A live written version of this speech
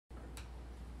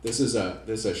This is a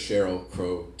Sheryl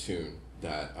Crow tune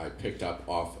that I picked up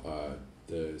off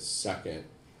the second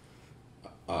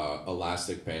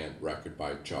Elastic Band record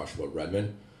by Joshua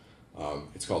Redman.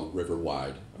 It's called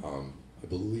Riverwide. I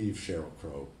believe Sheryl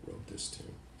Crow wrote this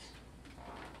tune.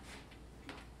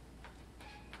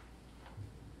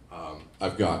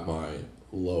 I've got my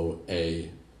low A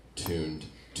tuned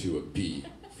to a B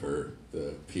for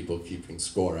the people keeping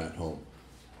score at home.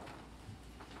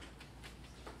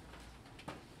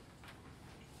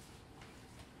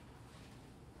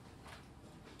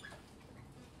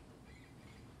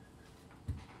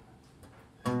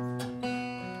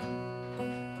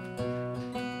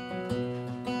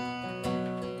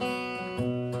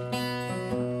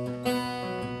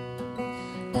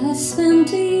 I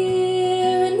spent a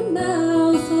year in the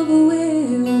mouth of a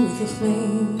whale with a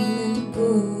flame and a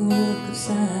book of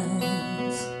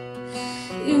signs.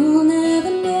 You'll never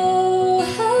know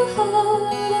how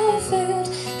hard I felt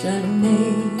trying to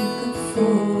make up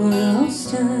for lost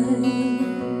time.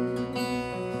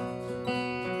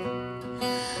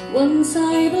 Once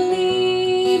I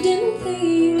believed in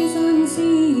things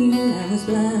unseen, I was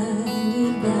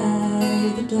blinded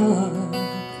by the dark.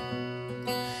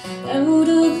 Out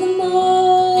of the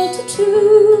multitude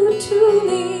to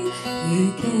me,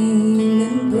 you came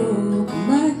and broke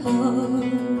my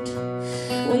heart.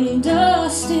 When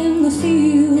dust in the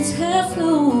fields have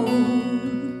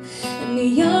flown, and the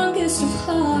youngest of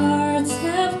hearts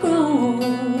have grown,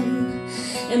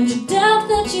 and you doubt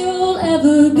that you'll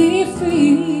ever be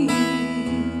free,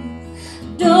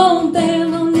 don't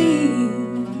bail on me.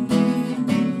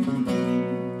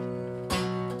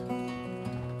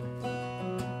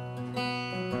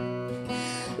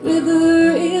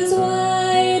 River is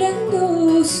wide and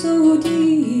oh so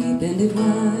deep, and it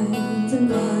winds and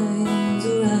winds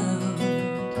around.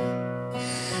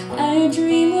 I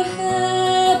dream we're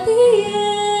happy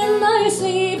in my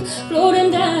sleep, floating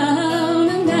down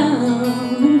and down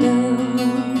and down.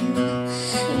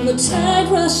 And the tide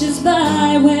rushes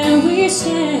by where we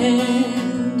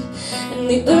stand, and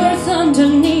the earth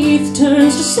underneath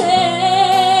turns to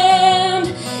sand,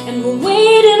 and we're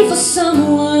waiting for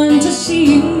someone to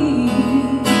see.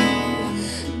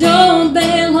 Don't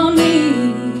bail on me.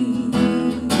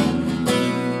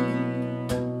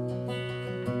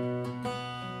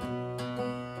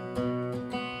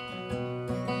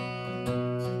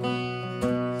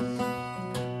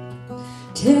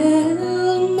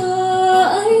 Tell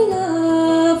my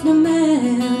love no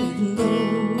man, even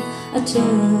though I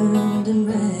turned and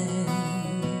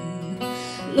ran,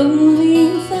 lonely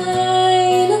and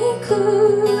fine I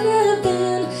could have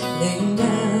been, laying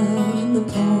down in the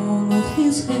palm of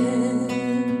his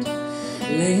hand,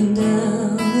 laying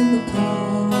down in the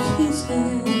palm of his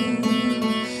hand,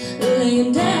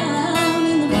 laying down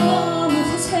in the palm of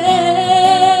his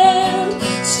hand,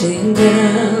 staying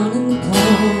down in the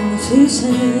palm of his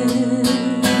hand.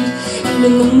 And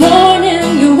in the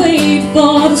morning you wait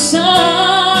for the sun,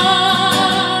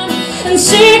 and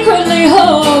secretly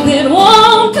hope it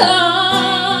won't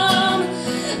come,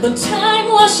 but time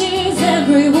washes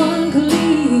everyone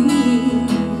clean.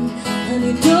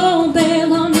 Honey, don't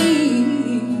bail on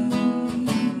me.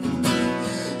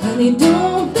 Honey,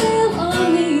 don't bail